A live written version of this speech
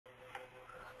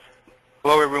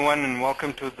Hello everyone, and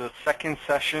welcome to the second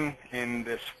session in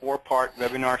this four-part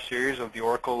webinar series of the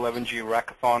Oracle 11g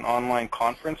RACaThon online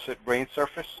conference at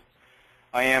BrainSurface.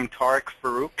 I am Tariq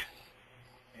Farouk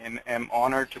and am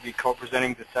honored to be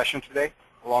co-presenting the session today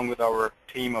along with our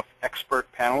team of expert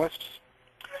panelists.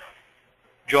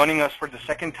 Joining us for the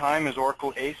second time is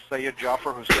Oracle ace Syed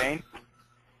Jafar Hussain.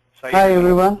 Syed Hi is an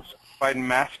everyone. Oracle Certified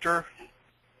Master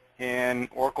and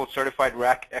Oracle Certified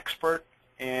RAC Expert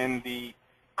and the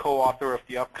co-author of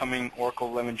the upcoming Oracle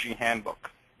 11g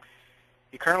Handbook.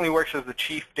 He currently works as the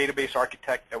Chief Database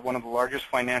Architect at one of the largest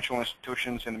financial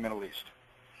institutions in the Middle East.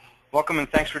 Welcome and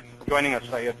thanks for joining us,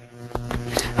 Syed.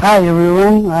 Hi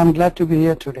everyone. I'm glad to be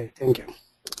here today. Thank you.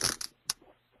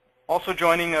 Also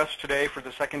joining us today for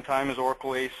the second time is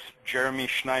Oracle ace Jeremy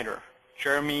Schneider.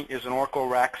 Jeremy is an Oracle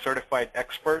RAC Certified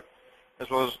Expert as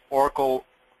well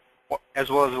as a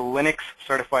Linux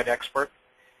Certified Expert.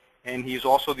 And he's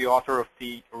also the author of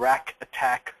the RAC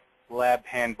Attack Lab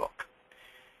Handbook.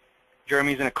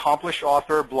 Jeremy is an accomplished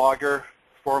author, blogger,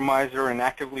 forumizer, and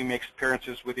actively makes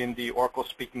appearances within the Oracle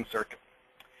speaking circuit.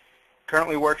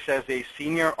 Currently works as a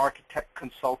senior architect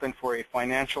consultant for a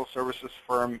financial services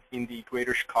firm in the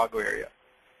greater Chicago area.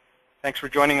 Thanks for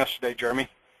joining us today, Jeremy.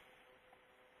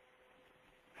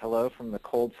 Hello from the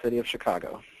cold city of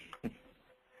Chicago.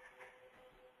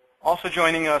 Also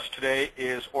joining us today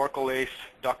is Oracle ace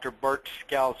Dr. Bert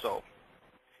Scalzo.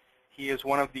 He is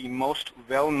one of the most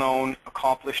well-known,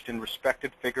 accomplished, and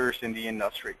respected figures in the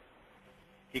industry.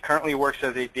 He currently works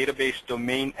as a database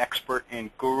domain expert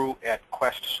and guru at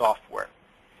Quest Software.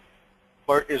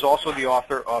 Bert is also the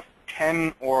author of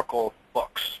 10 Oracle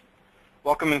books.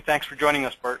 Welcome and thanks for joining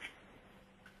us, Bert.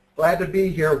 Glad to be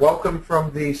here. Welcome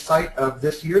from the site of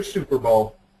this year's Super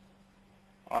Bowl.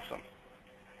 Awesome.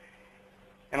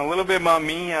 And a little bit about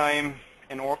me, I'm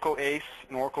an Oracle ace,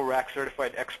 an Oracle RAC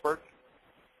Certified Expert,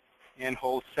 and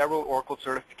hold several Oracle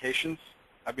certifications.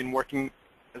 I've been working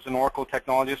as an Oracle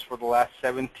technologist for the last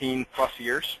 17 plus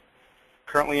years.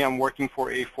 Currently I'm working for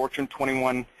a Fortune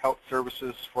 21 health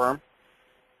services firm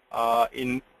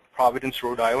in Providence,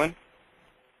 Rhode Island.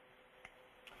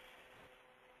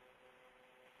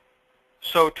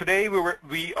 So today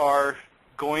we are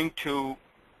going to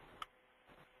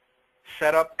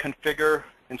set up, configure,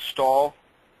 install,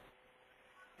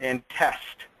 and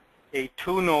test a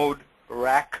 2-node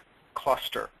RAC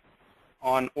cluster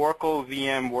on Oracle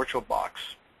VM VirtualBox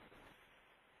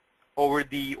over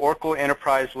the Oracle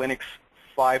Enterprise Linux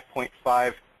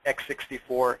 5.5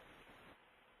 x64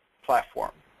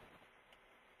 platform.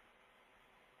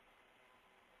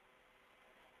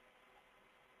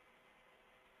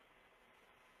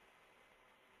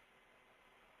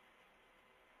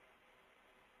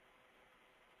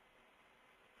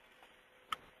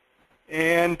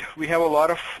 And we have a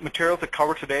lot of material to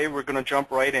cover today. We're going to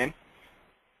jump right in.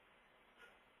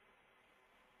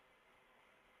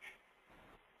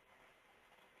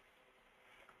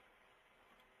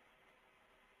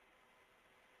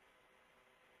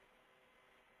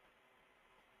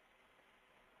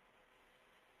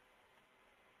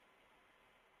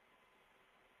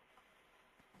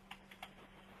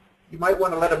 You might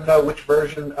want to let them know which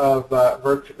version of the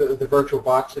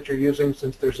VirtualBox that you're using,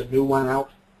 since there's a new one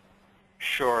out.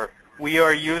 Sure. We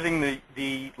are using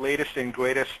the latest and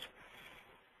greatest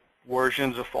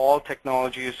versions of all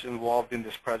technologies involved in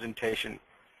this presentation.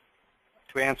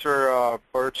 To answer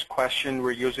Bert's question,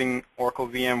 we're using Oracle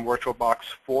VM VirtualBox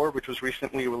 4, which was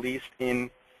recently released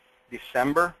in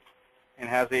December and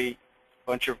has a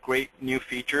bunch of great new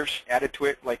features added to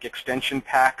it, like extension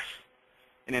packs,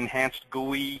 an enhanced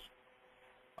GUI,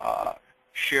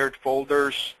 shared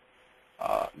folders,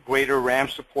 greater RAM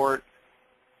support,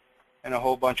 and a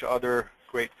whole bunch of other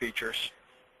great features.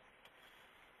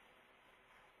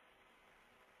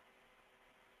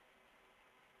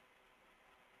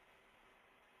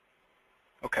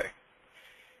 Okay.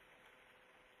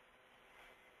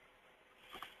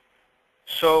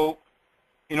 So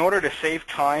in order to save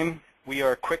time, we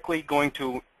are quickly going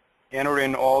to enter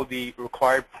in all the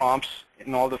required prompts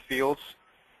in all the fields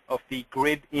of the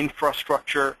grid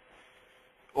infrastructure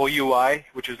OUI,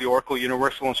 which is the Oracle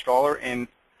Universal Installer, and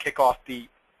kick off the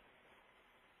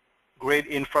grid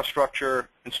infrastructure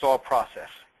install process.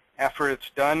 After it's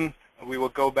done, we will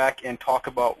go back and talk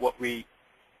about what we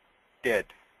did.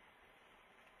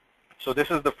 So this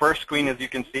is the first screen, as you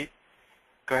can see.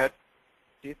 Go ahead.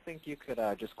 Do you think you could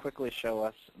just quickly show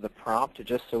us the prompt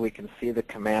just so we can see the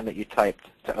command that you typed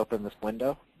to open this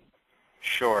window?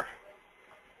 Sure.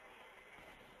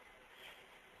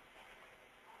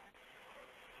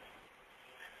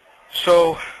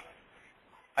 So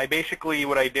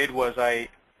what I did was I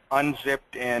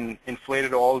unzipped and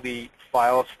inflated all the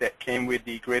files that came with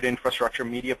the grid infrastructure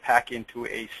media pack into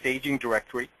a staging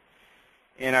directory,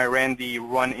 and I ran the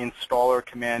run installer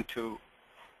command to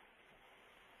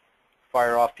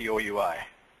fire off the OUI.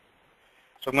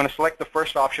 So I'm going to select the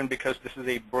first option because this is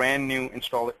a brand new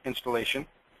installation.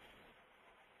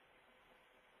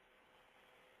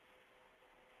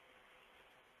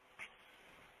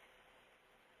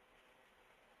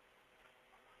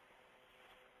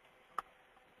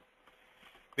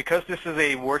 Because this is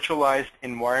a virtualized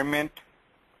environment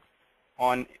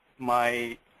on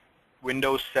my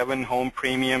Windows 7 Home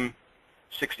Premium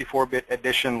 64-bit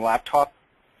edition laptop,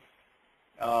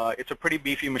 it's a pretty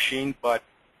beefy machine, but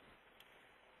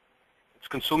it's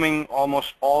consuming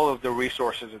almost all of the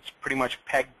resources. It's pretty much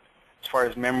pegged as far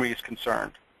as memory is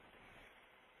concerned.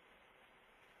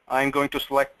 I'm going to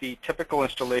select the typical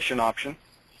installation option.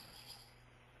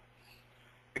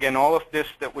 Again, all of this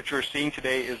which you're seeing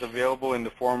today is available in the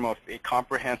form of a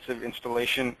comprehensive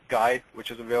installation guide, which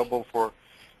is available for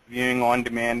viewing on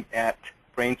demand at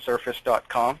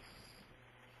brainsurface.com.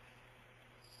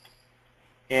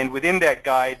 And within that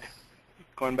guide,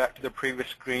 going back to the previous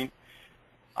screen,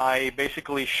 I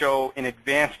basically show an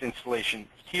advanced installation.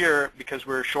 Here, because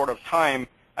we're short of time,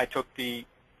 I took the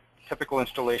typical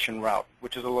installation route,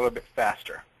 which is a little bit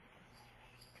faster.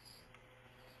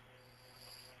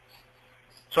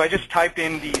 So I just typed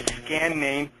in the scan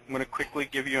name. I'm going to quickly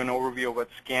give you an overview of what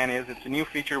scan is. It's a new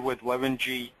feature with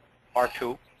 11g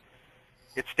R2.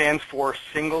 It stands for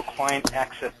Single Client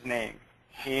Access Name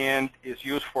and is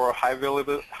used for high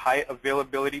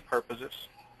availability purposes.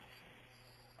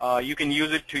 You can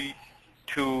use it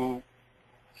to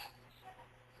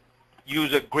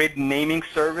use a grid naming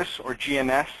service or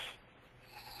GNS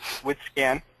with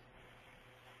scan.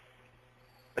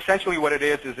 Essentially what it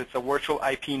is it's a virtual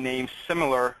IP name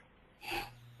similar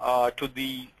to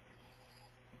the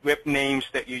WIP names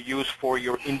that you use for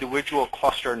your individual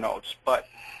cluster nodes. But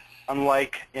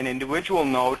unlike an individual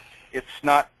node, it's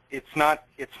not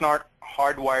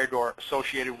hardwired or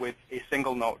associated with a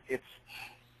single node. It's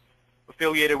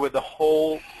affiliated with the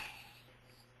whole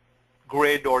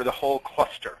grid or the whole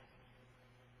cluster,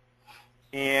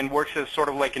 and works as sort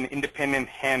of like an independent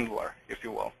handler, if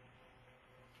you will.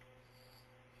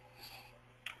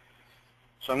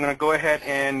 So I'm going to go ahead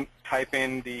and type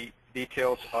in the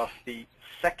details of the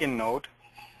second node.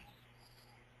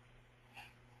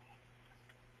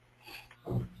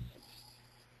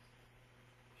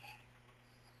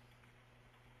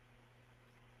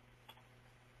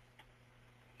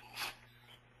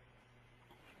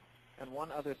 And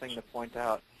one other thing to point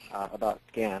out about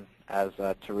scan, as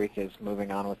Tariq is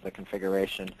moving on with the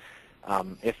configuration,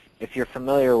 if you're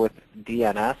familiar with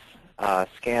DNS,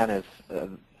 scan is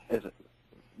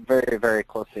very, very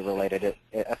closely related. It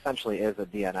essentially is a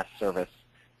DNS service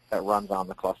that runs on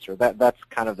the cluster. That's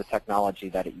kind of the technology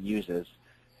that it uses.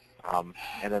 And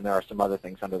then there are some other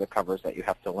things under the covers that you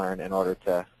have to learn in order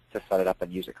to set it up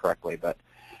and use it correctly. But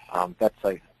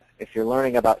if you're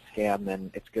learning about scan,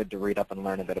 then it's good to read up and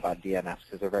learn a bit about DNS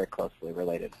because they're very closely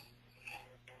related.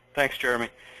 Thanks, Jeremy.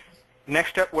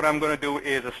 Next up, what I'm going to do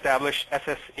is establish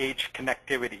SSH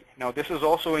connectivity. Now, this is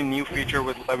also a new feature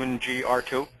with 11g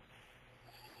R2.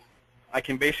 I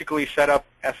can basically set up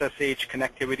SSH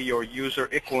connectivity or user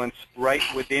equivalents right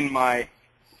within my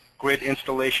grid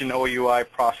installation OUI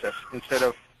process instead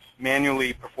of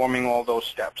manually performing all those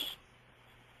steps,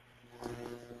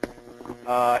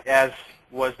 as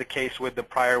was the case with the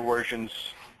prior versions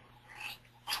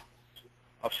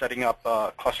of setting up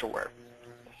clusterware.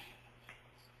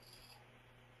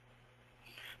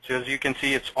 So as you can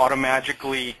see, it's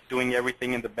automatically doing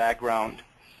everything in the background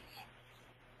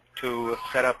to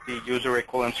set up the user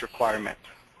equivalence requirement.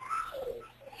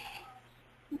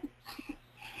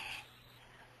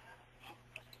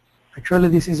 Actually,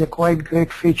 this is a quite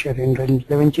great feature in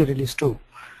 11g release 2.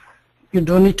 You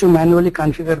don't need to manually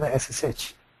configure the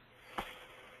SSH.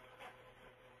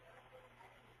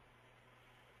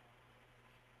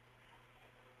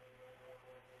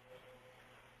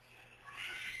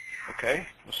 Okay,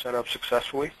 we'll set up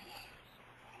successfully.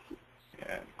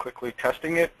 And quickly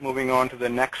testing it, moving on to the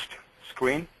next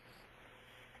screen.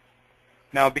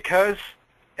 Now, because,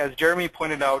 as Jeremy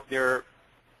pointed out, their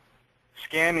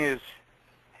scan is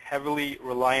heavily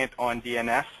reliant on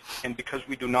DNS, and because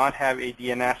we do not have a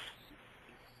DNS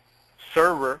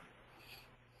server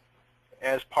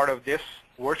as part of this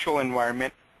virtual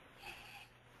environment,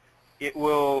 it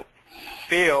will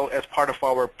fail as part of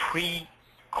our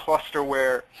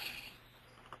pre-clusterware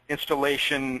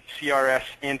installation CRS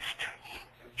inst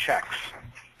checks.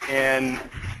 And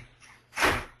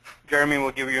Jeremy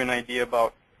will give you an idea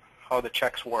about how the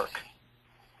checks work.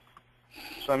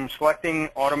 So I'm selecting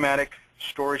automatic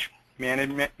storage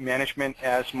management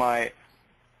as my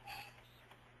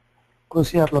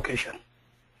OCR location.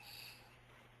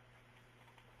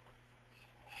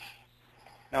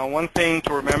 Now, one thing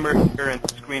to remember here in the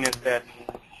screen is that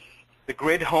the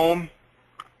grid home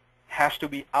has to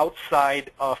be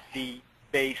outside of the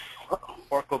base,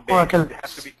 Oracle base. Oracle. It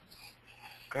has to be.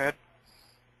 Go ahead.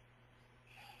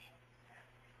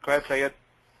 Go ahead, Sayed.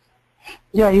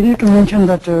 Yeah, you need to mention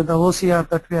that the OCR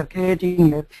that we are creating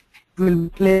here will be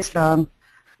placed on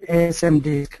ASM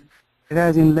disk.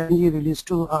 Whereas in 11g release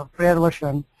 2, our prior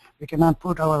version, we cannot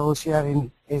put our OCR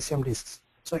in ASM disks.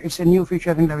 So it's a new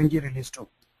feature in 11g release 2.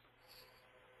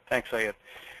 Thanks, Sayed.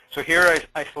 So here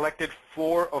I selected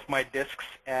 4 of my disks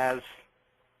as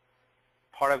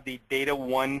part of the Data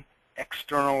 1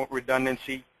 external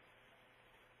redundancy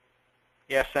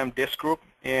ASM disk group,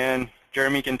 and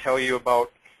Jeremy can tell you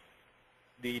about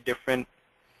the different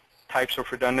types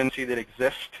of redundancy that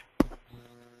exist.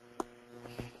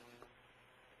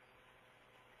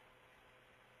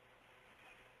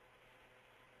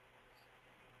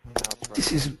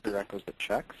 This is prerequisite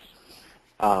checks.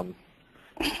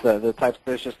 The types,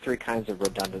 there's just 3 kinds of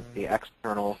redundancy: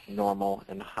 external, normal,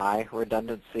 and high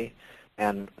redundancy.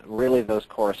 And really those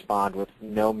correspond with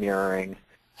no mirroring,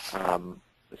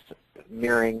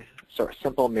 sort of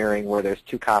simple mirroring where there's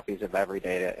 2 copies of every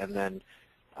data, and then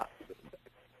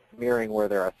mirroring where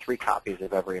there are 3 copies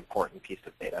of every important piece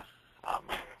of data.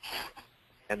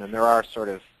 And then there are sort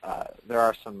of, there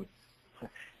are some,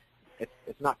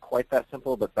 it's not quite that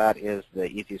simple, but that is the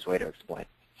easiest way to explain.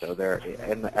 So there,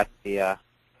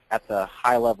 at the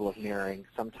high level of mirroring,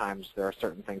 sometimes there are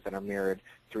certain things that are mirrored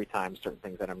 3 times, certain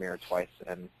things that are mirrored twice,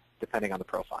 and depending on the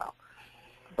profile.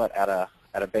 But at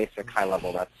a basic high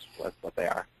level, that's what they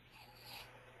are.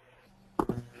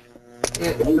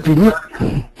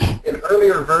 In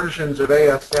earlier versions of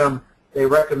ASM, they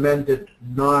recommended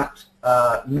not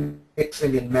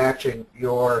mixing and matching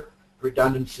your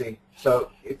redundancy.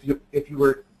 So if you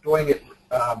were doing it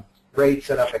RAID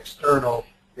setup external,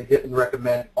 they didn't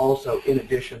recommend also, in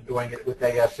addition, doing it with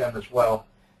ASM as well.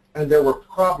 And there were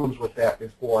problems with that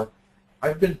before.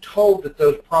 I've been told that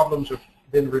those problems have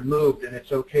been removed and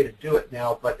it's okay to do it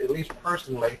now, but at least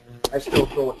personally, I still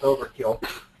feel it's overkill.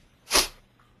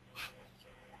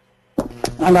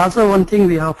 And also one thing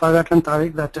we have forgotten,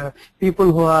 Tariq, that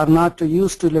people who are not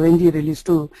used to 11g release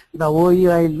 2, the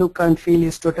OEI look and feel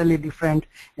is totally different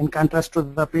in contrast to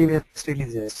the previous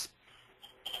releases.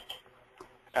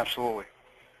 Absolutely.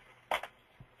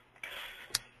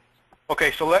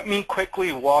 Okay, so let me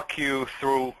quickly walk you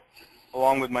through,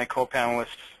 along with my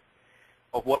co-panelists,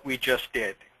 of what we just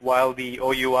did while the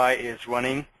OUI is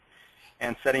running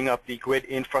and setting up the grid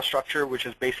infrastructure, which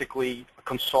is basically a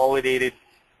consolidated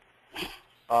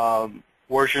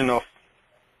version of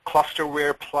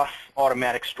clusterware plus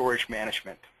automatic storage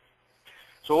management.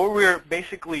 So what we're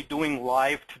basically doing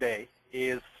live today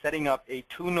is setting up a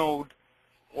 2-node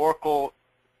Oracle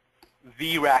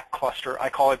VRAC cluster. I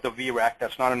call it the VRAC.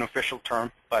 That's not an official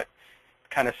term, but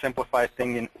kind of simplifies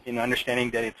things in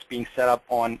understanding that it's being set up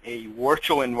on a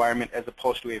virtual environment as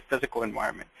opposed to a physical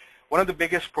environment. One of the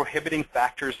biggest prohibiting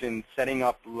factors in setting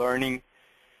up learning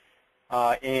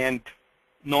and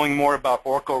knowing more about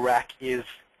Oracle RAC is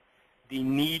the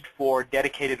need for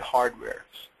dedicated hardware,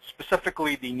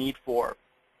 specifically the need for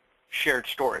shared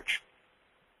storage.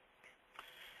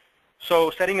 So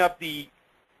taking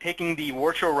the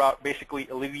virtual route basically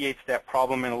alleviates that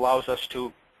problem and allows us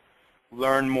to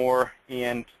learn more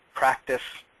and practice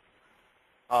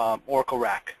Oracle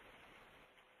RAC.